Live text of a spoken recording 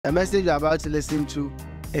The message you're about to listen to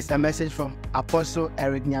is a message from Apostle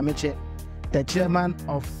Eric Nyamekye, the chairman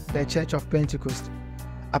of the Church of Pentecost.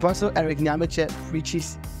 Apostle Eric Nyamekye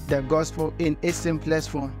preaches the gospel in its simplest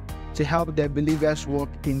form to help the believers walk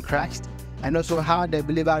in Christ and also how the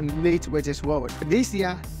believer relates with his word. This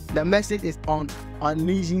year, the message is on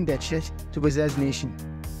unleashing the church to possess nation.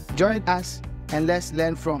 Join us and let's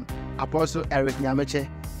learn from Apostle Eric Nyamekye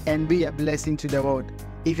and be a blessing to the world.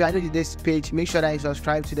 If you are new to this page, make sure that you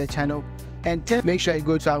subscribe to the channel and make sure you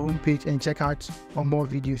go to our homepage and check out for more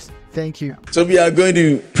videos. Thank you. So we are going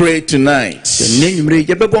to pray tonight.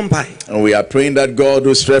 And we are praying that God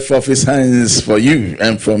will stretch forth his hands for you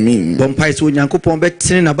and for me. Let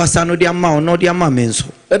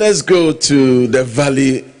us go to the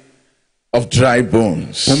valley of dry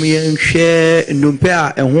bones. So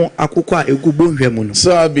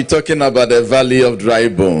I'll be talking about the valley of dry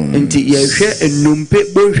bones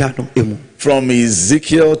from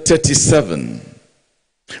Ezekiel 37.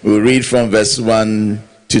 We'll read from verse 1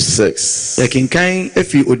 to 6. Ezekiel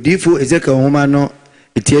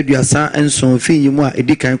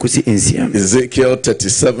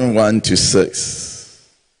 37, 1 to 6.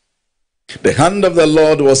 The hand of the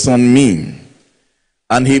Lord was on me,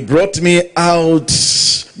 and he brought me out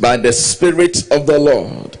by the Spirit of the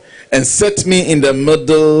Lord and set me in the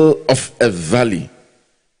middle of a valley.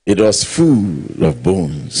 It was full of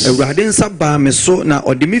bones. He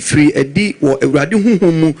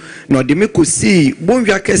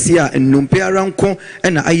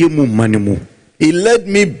led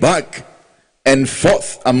me back and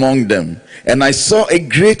forth among them, and I saw a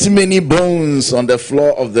great many bones on the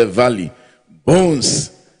floor of the valley, bones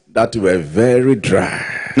that were very dry.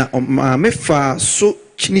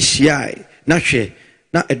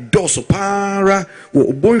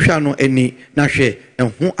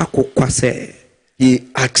 He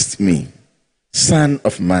asked me, Son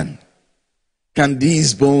of man, can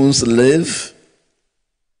these bones live?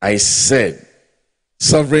 I said,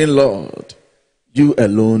 Sovereign Lord, you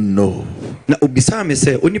alone know.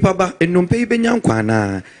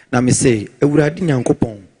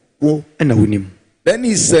 Then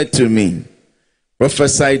he said to me,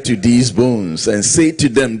 prophesy to these bones and say to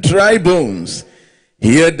them, dry bones,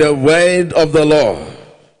 hear the word of the Lord.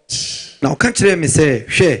 Now catch me say,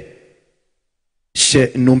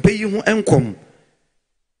 numpe yu enkom.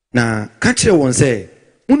 Na catch one say,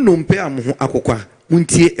 numpe amu akokwa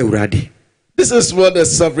untie eurade. This is what the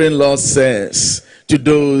sovereign Lord says to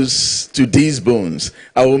these bones.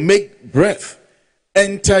 I will make breath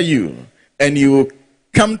enter you, and you will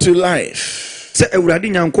come to life. Se eurade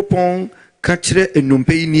nyankopon kachre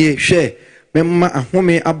enumpe nie hwe memma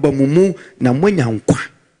ahome abamumu na mwanyankwa.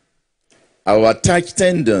 I will attach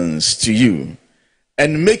tendons to you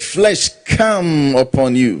and make flesh come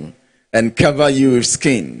upon you and cover you with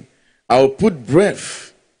skin. I will put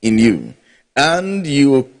breath in you and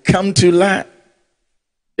you will come to life.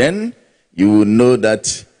 Then you will know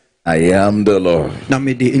that I am the Lord. Na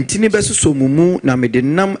me de intini beso so mumu, na me de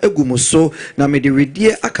nam egumuso, na me de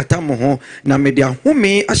redie akata mo ho, na me de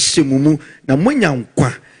ahome ahye mumu, na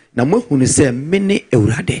mwanyankwa, na mwehunu se mene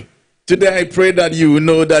eurade. Today I pray that you will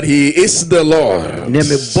know that he is the Lord.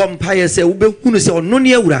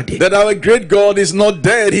 That our great God is not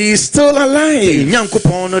dead, he is still alive.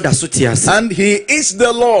 And he is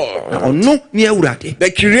the Lord,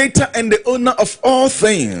 the creator and the owner of all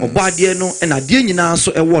things.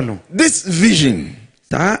 This vision,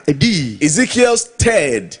 Ezekiel's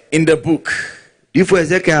third in the book,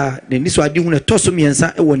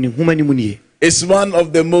 is one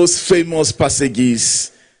of the most famous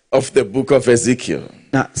passages of the book of Ezekiel.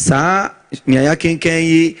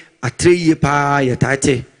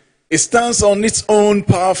 It stands on its own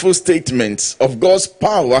powerful statements of God's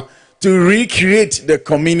power to recreate the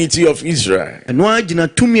community of Israel.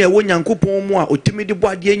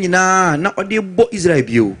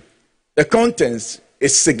 The contents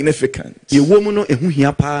is significant.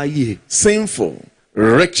 Sinful,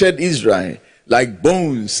 wretched Israel, like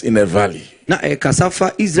bones in a valley. The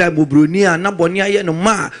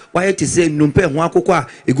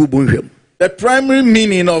primary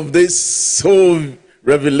meaning of this whole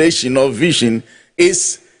revelation or vision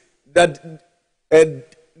is that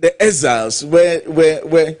the exiles were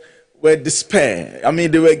despair. I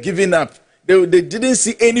mean, they were giving up. They didn't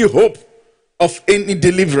see any hope of any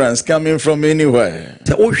deliverance coming from anywhere.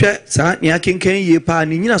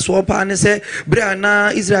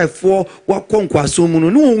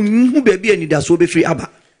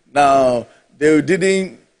 Now, they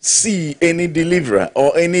didn't see any deliverer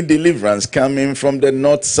or any deliverance coming from the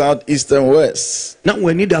north, south, east, and west. Na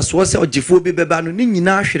wani da so se ogifo bi beba no ni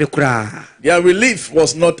nyina hwere kra. Their relief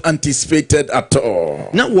was not anticipated at all.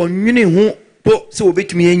 Na wonwene ho po se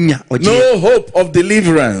obetumi enya oje. No hope of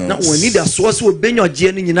deliverance. Na wani da so se obenya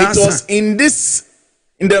oje ni nyina It was in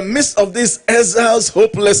the midst of this exile's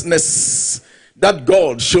hopelessness that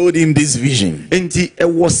God showed him this vision. Enti e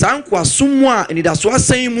wo sankwa sumu a ni da so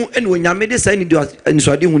asan mu ene onyame de sai ni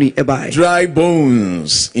nsode huni eba. Dry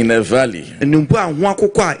bones in a valley. Enumpo anho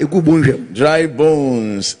akokọ a egu bonhwem. Dry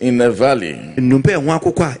bones in a valley. Enumpo anho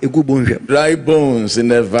akokọ a egu bonhwem. Dry bones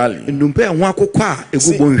in a valley. Enumpo anho akokọ a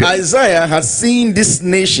egu bonhwem. Isaiah had seen this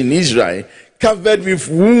nation Israel covered with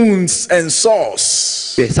wounds and sores.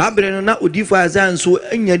 Sabre na odifo Isaiah nso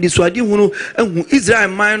anya disuade hunu ehu Israel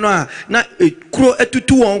man no a na kuro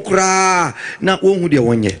etutu won kra na wonhu de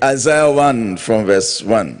wonye. Isaiah 1 from verse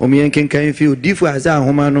 1. Omiyen kenkan fi odifo Isaiah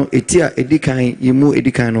homa no etia edikan yimu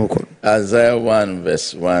edikan no ko. Isaiah 1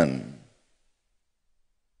 verse 1.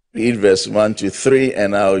 Read verse 1 to 3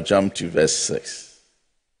 and I'll jump to verse 6.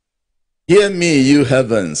 Hear me, you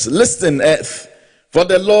heavens, listen, earth, for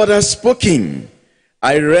the Lord has spoken.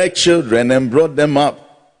 I reared children and brought them up,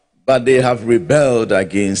 but they have rebelled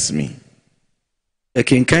against me.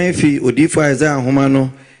 Kenkan fi odifo Isaiah homa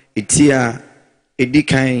no etia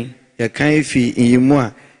edikan ya kan fi yimu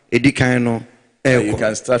a edikan no You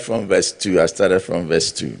can start from verse 2. I started from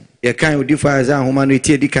verse 2. Ya kan odifo Isaiah homa no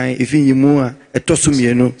etia edikan efi yimu a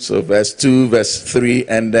etosumienu. So verse 2, verse 3,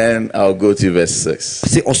 and then I'll go to verse 6.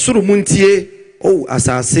 Se osoro muntie o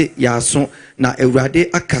asase yaso na ewurade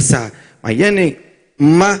akasa mayene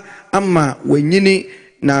ma ama wanyini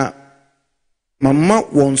na mama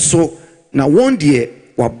wonso na wondie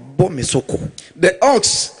wabo mesoko. The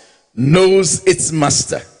ox knows its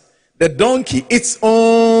master, the donkey its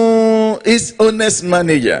owner's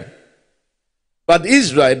manager, but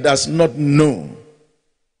Israel does not know.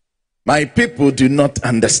 My people do not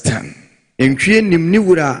understand. Entwie nimni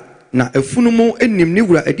wura na efunumu enimni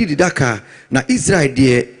wura edididaka na Israel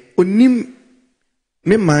de onim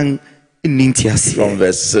meman. From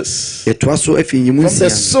verse 6. From the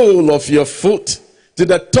sole of your foot to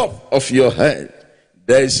the top of your head,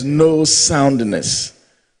 there is no soundness,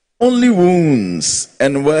 only wounds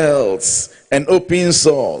and welts and open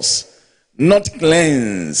sores, not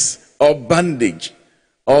cleanse or bandage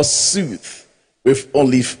or soothe with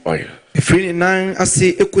olive oil. So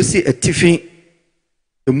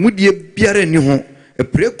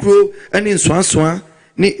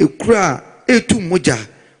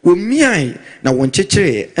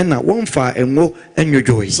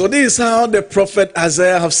this is how the prophet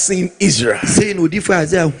Isaiah have seen Israel. Full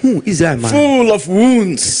of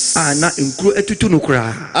wounds and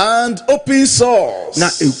open sores,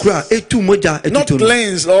 not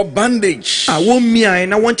cleansed or bandaged.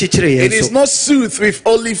 It is not soothed with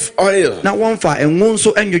olive oil.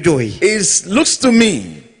 It looks to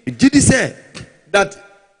me that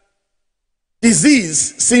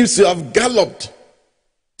disease seems to have galloped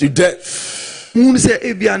to death.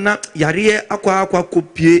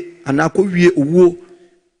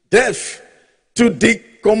 Death to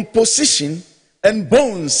decomposition and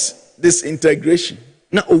bones disintegration.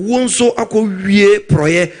 Now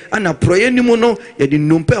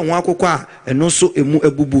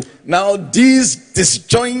these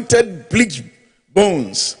disjointed bleached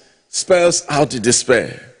bones spells out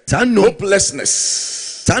despair,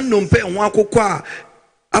 hopelessness.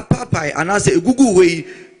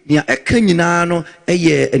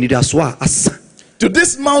 To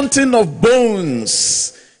this mountain of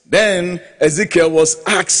bones, then Ezekiel was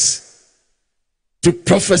asked to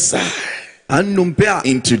prophesy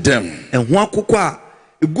into them.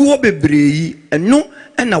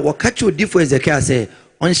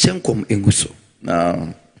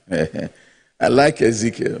 Now, I like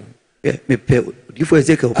Ezekiel. I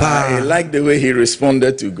like the way he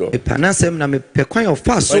responded to God.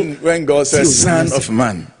 When God says, "Son of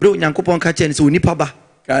man,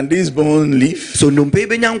 can this bone live?"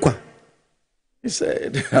 He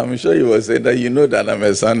said, I'm sure he was saying that you know that I'm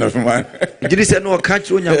a son of man. That's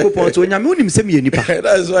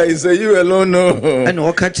why he said, you alone know.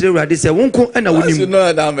 Once you know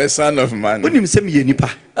that I'm a son of man.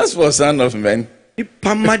 That's for son of men.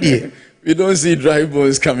 We don't see dry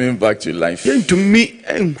bones coming back to life. But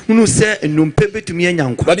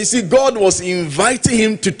you see, God was inviting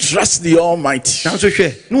him to trust the Almighty and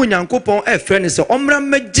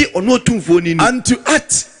to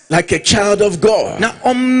act like a child of God.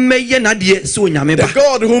 The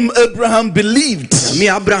God whom Abraham believed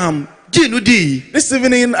This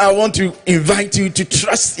evening, I want to invite you to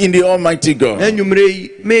trust in the Almighty God and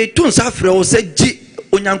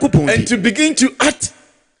to begin to act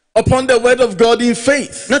upon the word of God in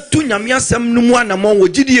faith.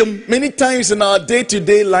 Many times in our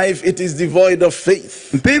day-to-day life, it is devoid of faith.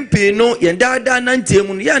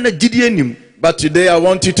 But today I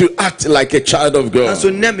want you to act like a child of God.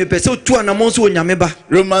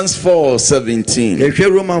 Romans 4:17.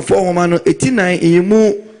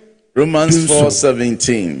 Romans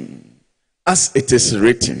 4:17. As it is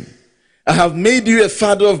written, I have made you a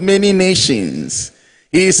father of many nations.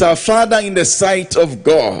 He is our father in the sight of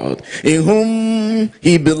God, in whom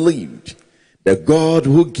he believed, the God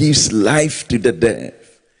who gives life to the dead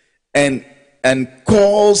and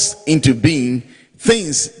calls into being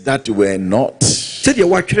things that were not.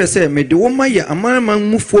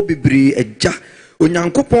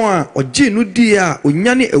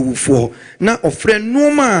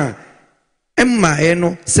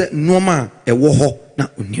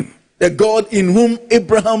 The God in whom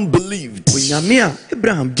Abraham believed.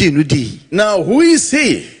 Now, who is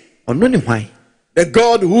he? The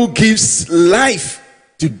God who gives life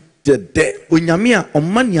to the dead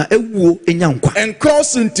and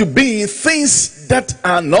calls into being things that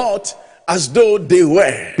are not as though they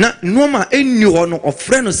were.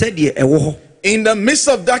 In the midst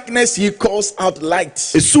of darkness, he calls out light.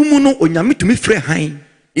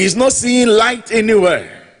 He's not seeing light anywhere.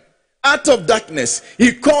 Out of darkness,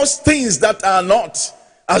 he calls things that are not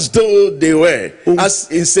as though they were. As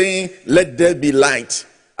in saying, let there be light.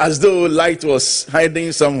 As though light was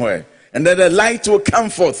hiding somewhere. And then the light will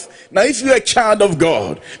come forth. Now, if you're a child of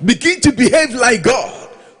God, begin to behave like God.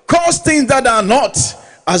 Cause things that are not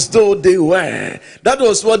as though they were. That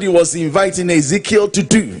was what he was inviting Ezekiel to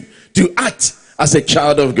do. To act as a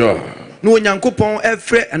child of God. The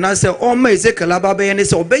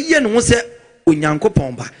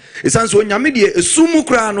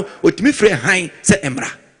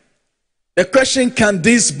question, can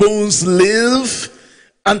these bones live?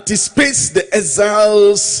 Anticipates the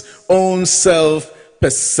exile's own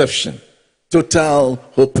self-perception. Total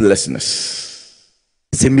hopelessness.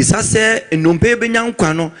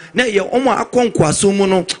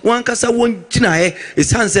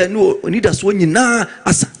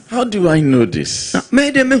 How do I know this?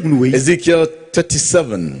 Ezekiel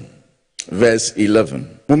 37 verse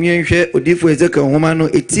 11.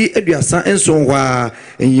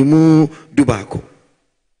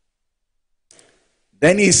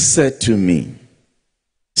 Then he said to me,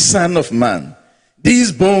 Son of man,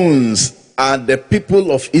 these bones are the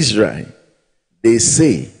people of Israel. They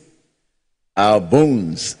say, our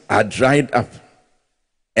bones are dried up,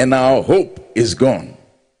 and our hope is gone.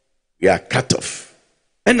 We are cut off.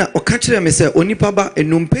 And okachire me say onipa ba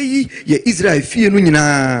enumpe yi ye Israel fie no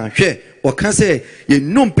nyina hwe oka say ye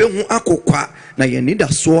numpe hu akokwa na ye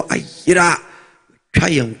nidaso ayira twa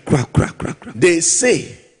ye kra. They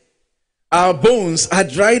say our bones are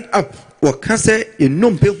dried up.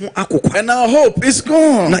 And our hope is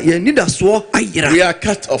gone. We are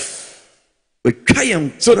cut off. So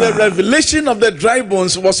the revelation of the dry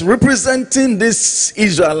bones was representing these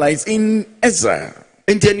Israelites in exile.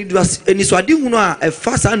 The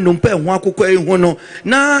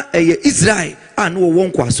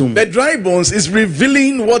dry bones is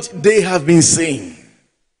revealing what they have been saying.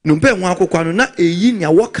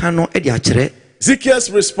 Ezekiel's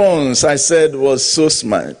response, I said, was so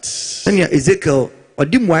smart. I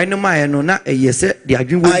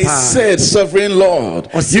said, Sovereign Lord,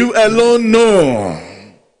 you alone know.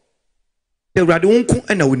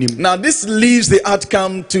 Now this leaves the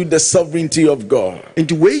outcome to the sovereignty of God. The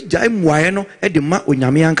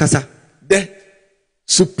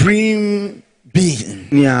supreme being.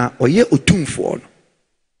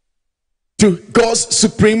 To God's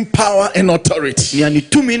supreme power and authority. Now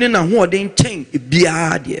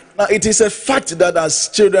it is a fact that as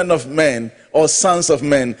children of men or sons of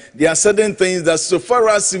men, there are certain things that so far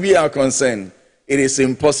as we are concerned, it is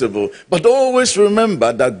impossible. But always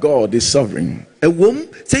remember that God is sovereign. We have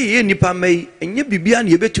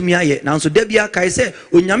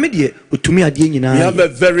a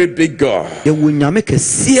very big God.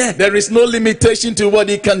 There is no limitation to what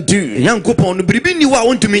he can do. He's got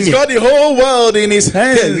the whole world in his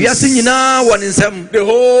hands. The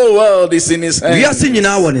whole world is in his hands.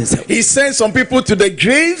 He sends some people to the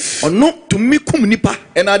grave,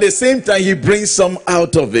 and at the same time he brings some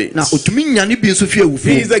out of it. He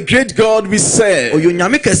is a great God we serve.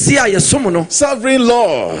 sovereign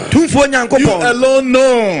Lord. You alone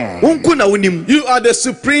know. You are the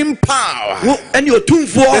supreme power,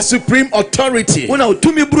 the supreme authority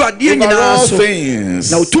over all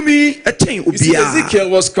things. You see, Ezekiel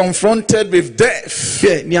was confronted with death.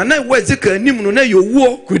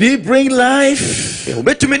 Could he bring life?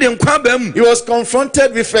 He was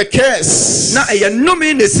confronted with a curse.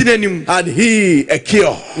 Had he a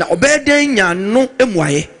cure?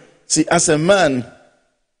 See, as a man,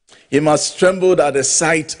 he must tremble at the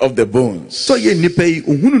sight of the bones.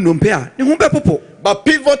 But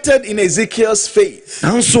pivoted in Ezekiel's faith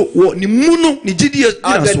are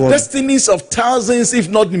the destinies of thousands, if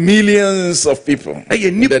not millions, of people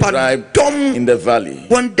in the tribe, in the valley.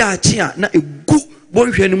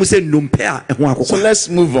 So let's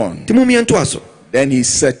move on. Then he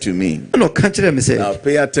said to me, now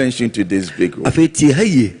pay attention to this big one.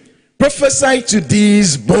 Prophesy to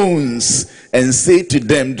these bones and say to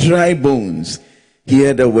them, dry bones,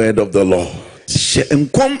 hear the word of the Lord.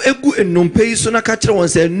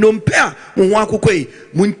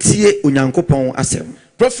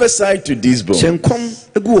 Prophesy to these bones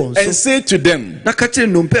and say to them,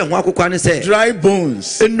 dry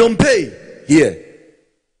bones, hear.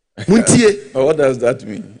 What does that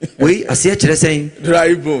mean?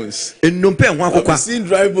 Dry bones. I've seen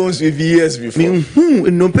dry bones with ears before.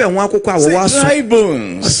 Say, dry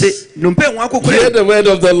bones, hear the word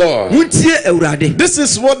of the Lord. This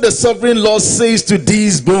is what the sovereign Lord says to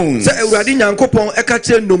these bones.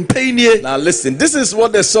 Now listen, this is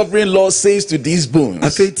what the sovereign Lord says to these bones.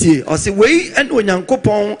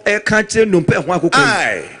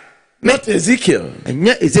 Not Ezekiel,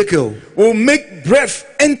 will make breath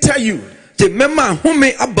enter you,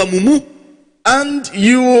 and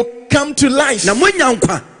you will come to life.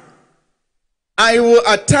 I will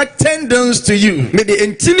attach tendons to you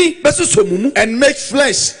and make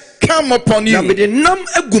flesh come upon you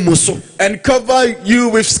and cover you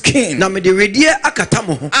with skin.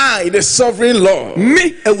 I, the sovereign Lord,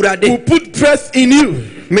 will put breath in you,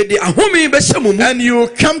 and you will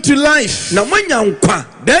come to life.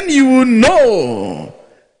 Then you will know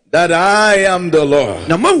that I am the Lord.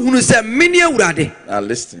 Now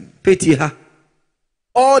listen.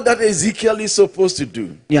 All that Ezekiel is supposed to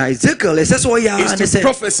do is to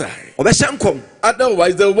prophesy.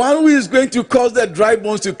 Otherwise, the one who is going to cause the dry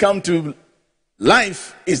bones to come to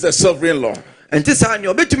life is the sovereign Lord.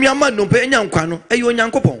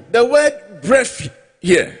 The word breath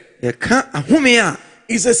here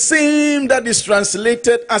is the same that is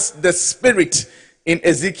translated as the spirit in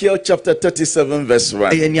Ezekiel chapter 37 verse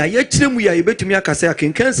 1.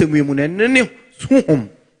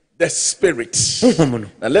 The spirit.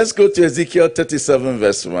 Now let's go to Ezekiel 37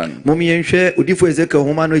 verse 1. The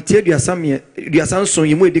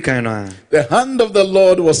hand of the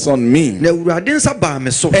Lord was on me,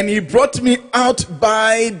 and he brought me out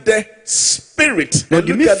by the spirit. Now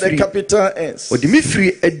look at the capital S.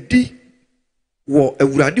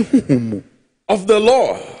 Of the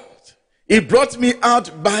Lord. He brought me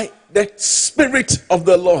out by the spirit of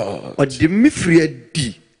the Lord.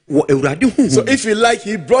 So if you like,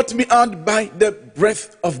 he brought me out by the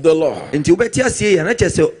breath of the Lord.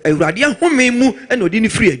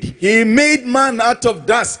 He made man out of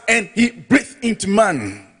dust, and he breathed into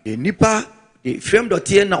man. And man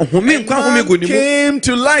came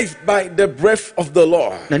to life by the breath of the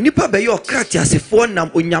Lord.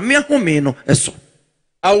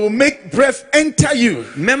 I will make breath enter you.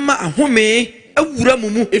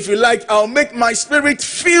 If you like, I'll make my spirit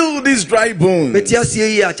fill these dry bones. And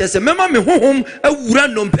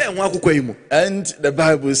the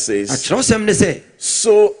Bible says,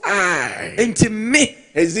 so I,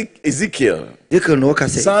 Ezekiel,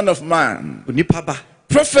 son of man,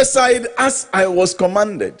 prophesied as I was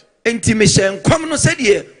commanded. And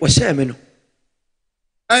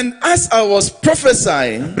as I was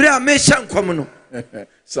prophesying,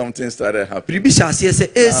 something started happening.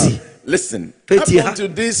 Listen, up to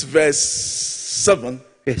this verse 7,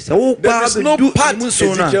 there is no part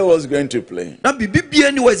Ezekiel was going to play.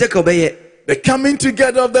 The coming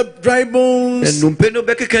together of the dry bones,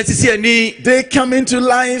 they come into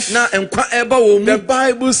life. The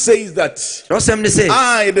Bible says that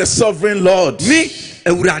I, the sovereign Lord,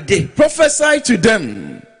 prophesy to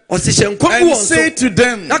them and say to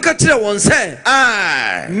them,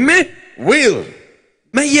 I will.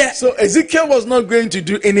 So Ezekiel was not going to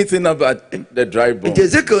do anything about the dry bones.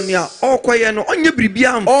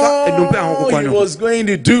 All he was going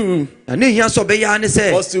to do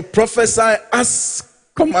was to prophesy as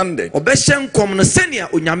commanded.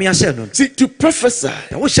 See, to prophesy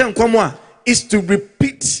is to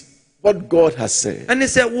repeat what God has said.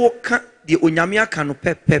 the onyame aka no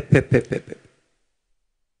pe.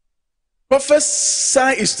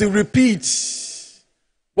 Prophesy is to repeat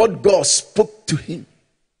what God spoke to him.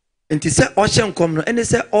 Enti se ohye nkom no ene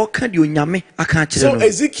se oka de onyame aka kire So no.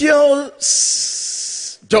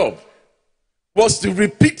 Ezekiel's job was to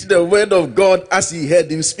repeat the word of God as he heard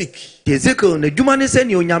him speak. Ezekiel na dwuma ne se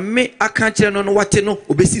ne onyame aka kire no no wate no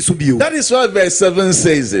obesi so bio. That is why verse 7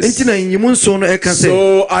 says this. Enti na nyimu nso no eka se.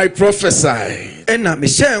 So I prophesied Ena me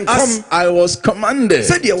hye nkom as I was commanded.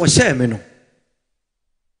 se de wo hye me no.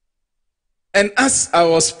 And as I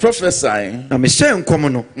was prophesying, Na me hye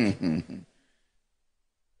nkom no.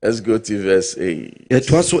 Let's go to verse 8.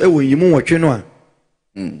 Etwa so ewo nyimu wotwe no a.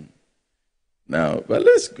 Now, but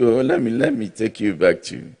let's go. Let me take you back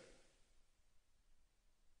to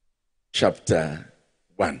chapter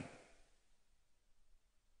 1.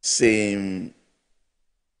 Same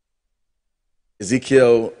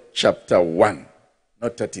Ezekiel chapter 1,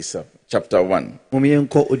 not 37. Chapter 1. Then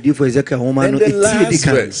the last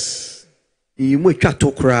verse.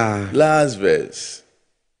 Last verse.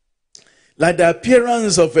 Like the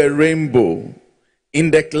appearance of a rainbow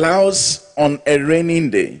in the clouds on a raining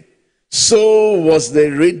day, so was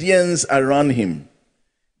the radiance around him.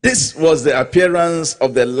 This was the appearance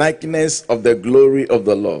of the likeness of the glory of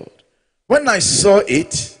the Lord. When I saw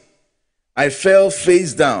it, I fell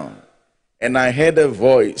face down, and I heard a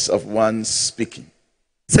voice of one speaking.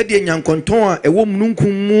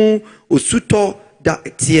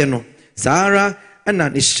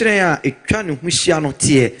 Ana ne hyerɛn a etwa ne ho hyia no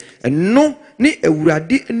tie ɛno ne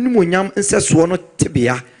awurade animonyam nsɛsoɔ no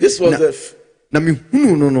tebea na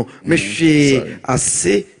mehunu no no mehwee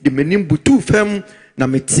ase de m'anim butu fam na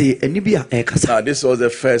mete ani bi a ɛkasa. Now this was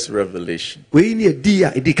the first revelation. Wei ne adi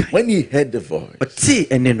a edi kan. When he heard the voice, ɔte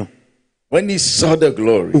ɛne no, when he saw the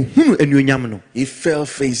glory, ohunu anuonyam no, he fell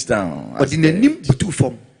face down. ɔde n'anim butu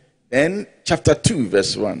fam. Then chapter 2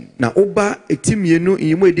 verse 1. Na oba etimienu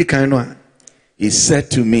nyimu edi kan no a, he said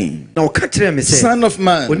to me, Son of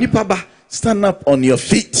man, stand up on your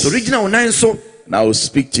feet, and I will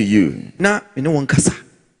speak to you.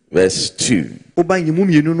 Verse 2.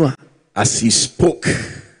 As he spoke,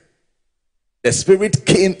 the Spirit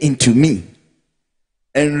came into me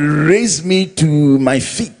and raised me to my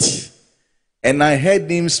feet, and I heard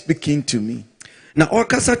him speaking to me. Na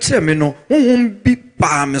okasa kire me no honhom bi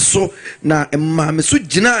pa me so na emma me so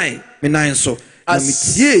ginai me nan so.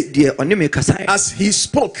 As he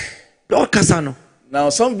spoke. Now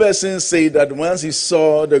some versions say that once he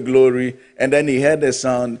saw the glory and then he heard the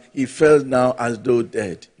sound, he felt now as though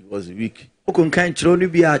dead. He was weak. And then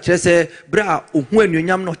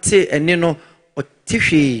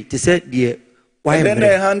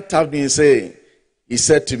the hand tapped me and he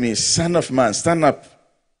said to me, Son of man, stand up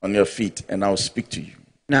on your feet and I will speak to you.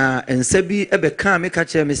 Na ensebi ebeka me ka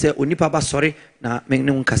kire me se onipa ba sori na me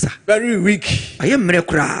ne nkasa. Very weak. Aye mre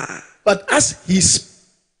kura. But as he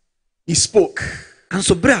spoke, the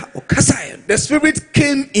Spirit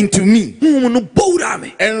came into me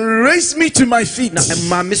and raised me to my feet.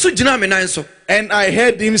 And I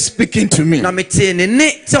heard him speaking to me.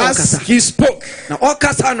 As he spoke,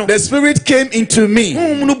 the Spirit came into me.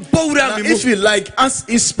 Now, if you like, as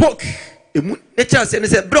he spoke, the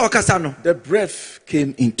breath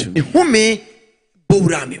came into me.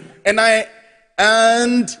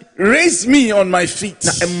 And raised me on my feet.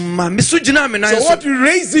 So what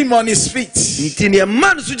raised him on his feet was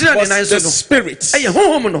the Spirit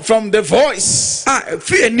from the voice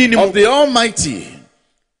of the Almighty,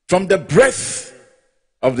 from the breath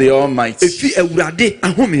of the Almighty.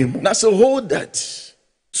 Now so hold that.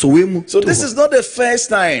 So this is not the first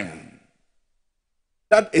time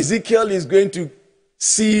that Ezekiel is going to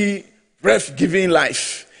see breath giving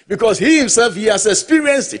life. Because he himself, he has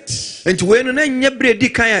experienced it. The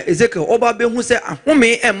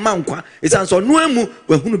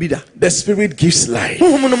Spirit gives life.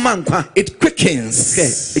 It quickens.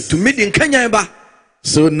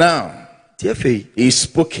 So now, he's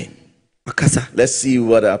spoken. Let's see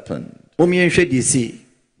what happened.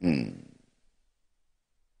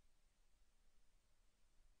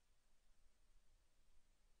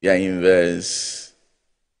 Yeah, in verse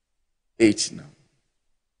 8 now.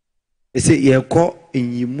 There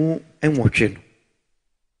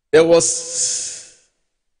was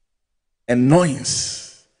a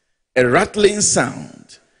noise, a rattling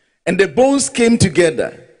sound, and the bones came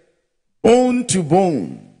together, bone to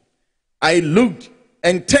bone. I looked,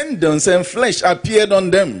 and tendons and flesh appeared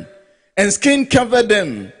on them, and skin covered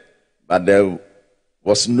them, but there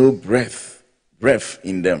was no breath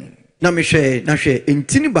in them. Na mehwe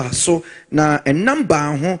entini ba so na enam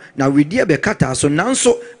ba ho na wedi abekata so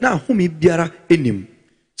nanso na home biara enim.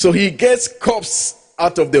 So he gets corpse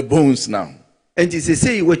out of the bones now. And he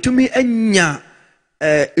say we to me enya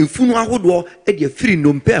efunu ahodo e de firi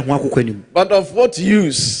nnompe ho akokwanim. But of what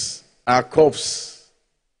use are corpse?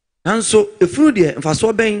 Nanso efunu de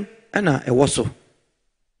mfaso ben na ewo so.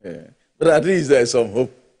 But at least there is some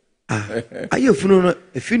hope. Verse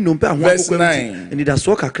 9.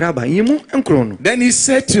 Then he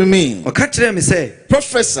said to me, prophesy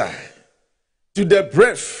to the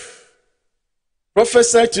breath.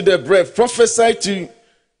 Prophesy to the breath.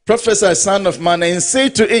 Prophesy, son of man, and say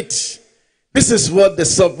to it, this is what the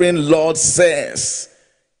sovereign Lord says.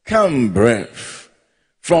 Come, breath,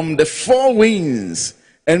 from the four winds,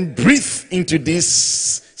 and breathe into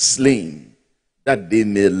this slain, that they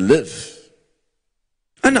may live.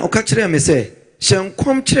 Ana okachire me say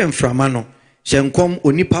hyenkom kire mframa no hyenkom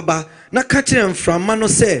onipa ba na ka kire mframa no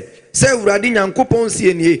say urade nyankopon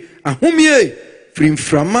sie nie ahomie firi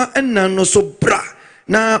mframa enna no so bra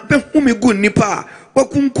na behumi gu nipa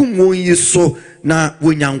wakunkum won yi so na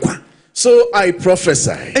wonyankwa. So I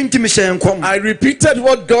prophesied. I repeated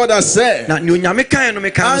what God has said, as he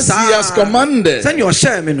has commanded,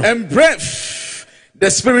 and breath, the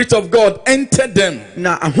Spirit of God entered them.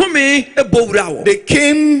 They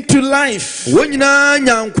came to life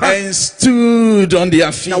and stood on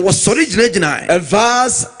their feet. A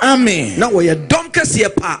vast army.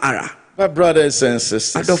 My brothers and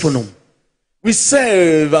sisters, we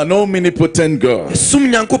serve an omnipotent God.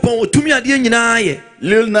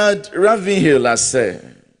 Leonard Ravenhill has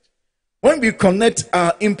said, when we connect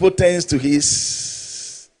our impotence to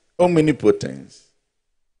his omnipotence,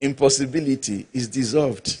 impossibility is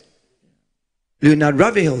dissolved. Leonard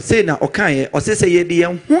Ravenhill say na okaye o se ye de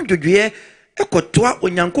hu dwodwe ekotoa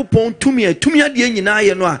onyankopon tumi ade nyina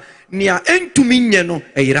ye no a nia entumi nye no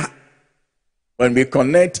eyira. When we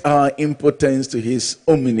connect our impotence to his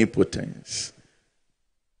omnipotence,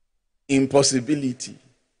 impossibility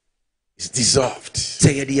is dissolved.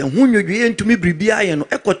 Say ye de hu dwodwe entumi bribia ye no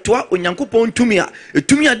ekotoa onyankopon tumi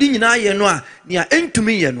ade nyina ye no a nia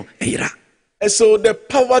entumi ye no eyira. And so the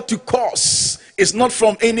power to cause is not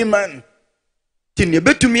from any man.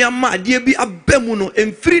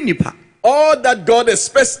 All that God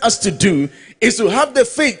expects us to do is to have the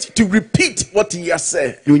faith to repeat what he has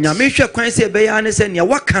said.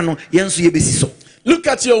 Look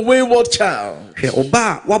at your wayward child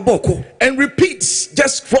and repeat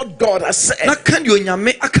just what God has said.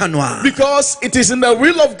 Because it is in the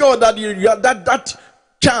will of God that that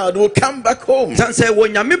child will come back home. It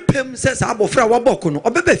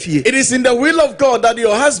is in the will of God that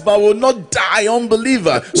your husband will not die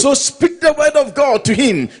unbeliever. So speak the word of God to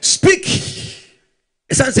him. Speak.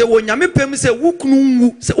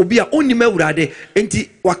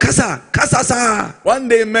 One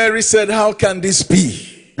day Mary said, how can this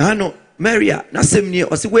be?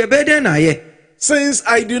 Since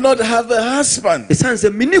I do not have a husband.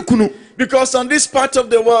 Because on this part of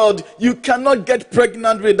the world, you cannot get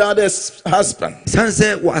pregnant without a husband. And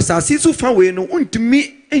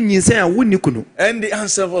the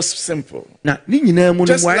answer was simple.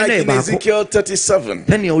 Just like in Ezekiel 37.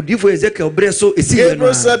 Gabriel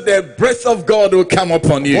said, the breath of God will come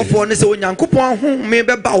upon you.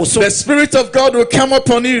 The Spirit of God will come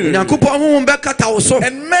upon you.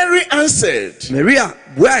 And Mary answered,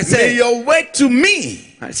 may your word to me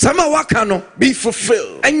be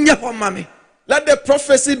fulfilled. Let the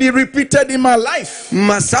prophecy be repeated in my life.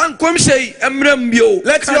 Let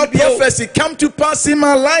your prophecy come to pass in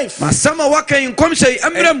my life. And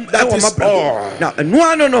that is all.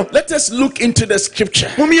 Let us look into the scripture.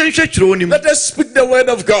 Let us speak the word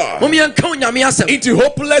of God into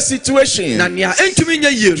hopeless situations.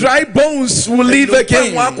 Dry bones will live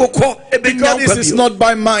again. Because this is not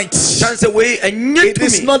by might. It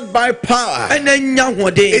is not by power.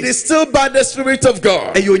 It is still by the Spirit of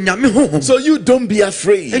God. So you don't be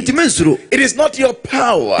afraid. It is not your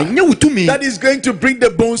power that is going to bring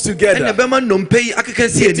the bones together.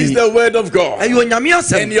 It is the word of God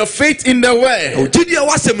and your faith in the word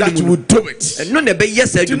that will do it.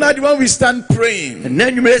 Tonight when we stand praying,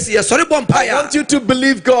 I want you to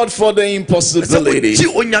believe God for the impossibility.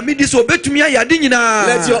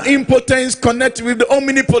 Let your impotence connect with the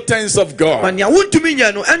omnipotence of God. And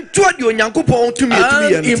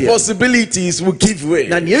impossibilities will give way.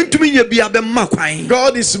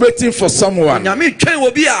 God is waiting for someone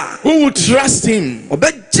who will trust him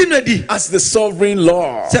as the sovereign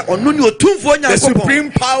Lord, the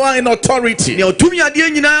supreme power and authority. God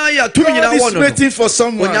is waiting for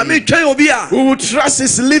someone who will trust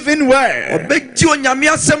his living word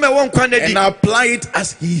and apply it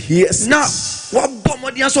as he hears it. And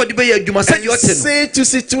say to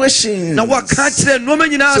situations so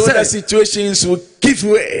that situations will give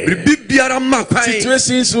way,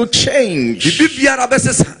 situations will change.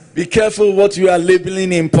 Be careful what you are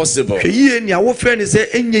labeling impossible.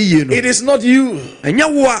 It is not you,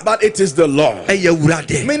 but it is the Lord.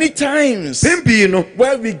 Many times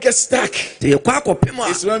where we get stuck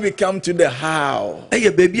is when we come to the how.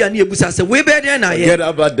 Forget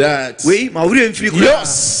about that.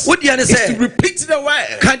 Yours is to repeat the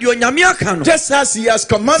word just as he has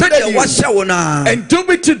commanded you, and do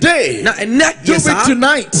it today, do it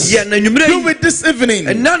tonight, do it this evening, do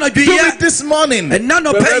it this morning.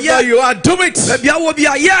 Wherever you are, do it.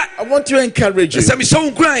 I want to encourage you.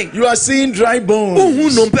 You are seeing dry bones.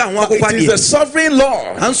 It is the sovereign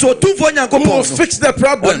Lord who will fix the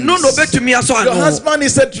problem. Your husband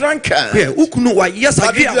is a drunkard, but it is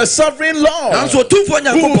the sovereign Lord who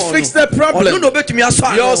will fix the problem.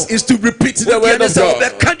 Yours is to repeat the word of God.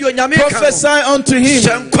 Prophesy unto him.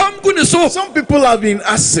 Some people have been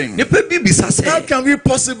asking, how can we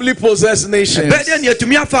possibly possess nations?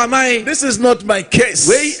 This is not my case.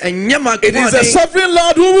 It is the sovereign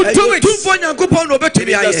Lord who will do it. It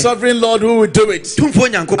is the sovereign Lord who will do it.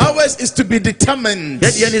 Ours is to be determined to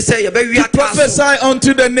prophesy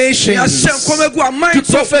unto the nations. To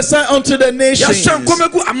prophesy unto the nations. That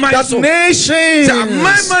nations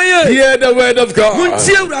hear the word of God.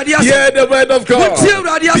 Hear the word of God.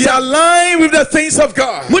 Be aligned with the things of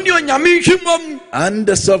God. And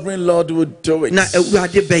the sovereign Lord will do it.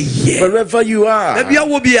 Wherever you are, I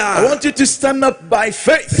want you to stand up by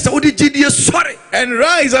faith and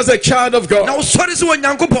rise as a child of God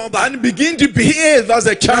and begin to behave as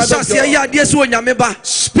a child of God.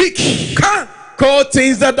 Speak. Call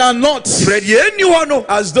things that are not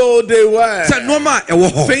as though they were.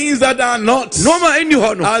 Things that are not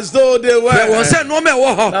as though they were.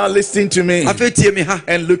 Now listen to me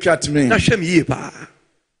and look at me.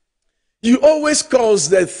 You always cause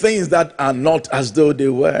the things that are not as though they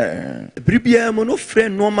were.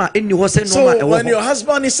 So when your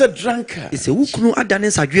husband is a drunkard,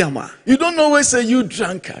 you don't always say you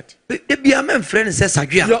drunkard.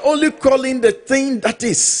 You're only calling the thing that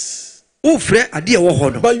is. But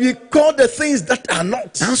we call the things that are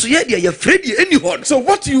not. So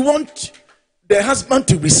what you want the husband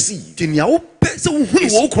to receive is what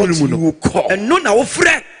you will call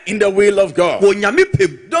in the will of God.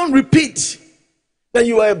 Don't repeat that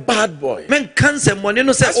you are a bad boy.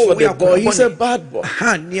 As for the boy, he's a bad boy.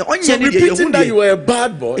 So repeating that you are a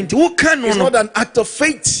bad boy is not an act of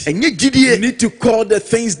faith. You need to call the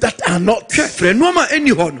things that are not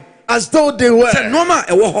as though they were.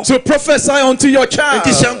 So prophesy unto your child.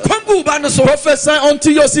 Prophesy unto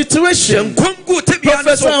your situation.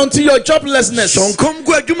 Prophesy unto your joblessness.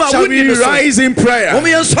 Shall we rise in prayer and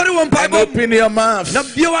open your mouth?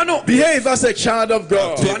 Behave as a child of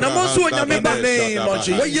God. In the name of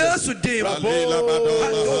Jesus.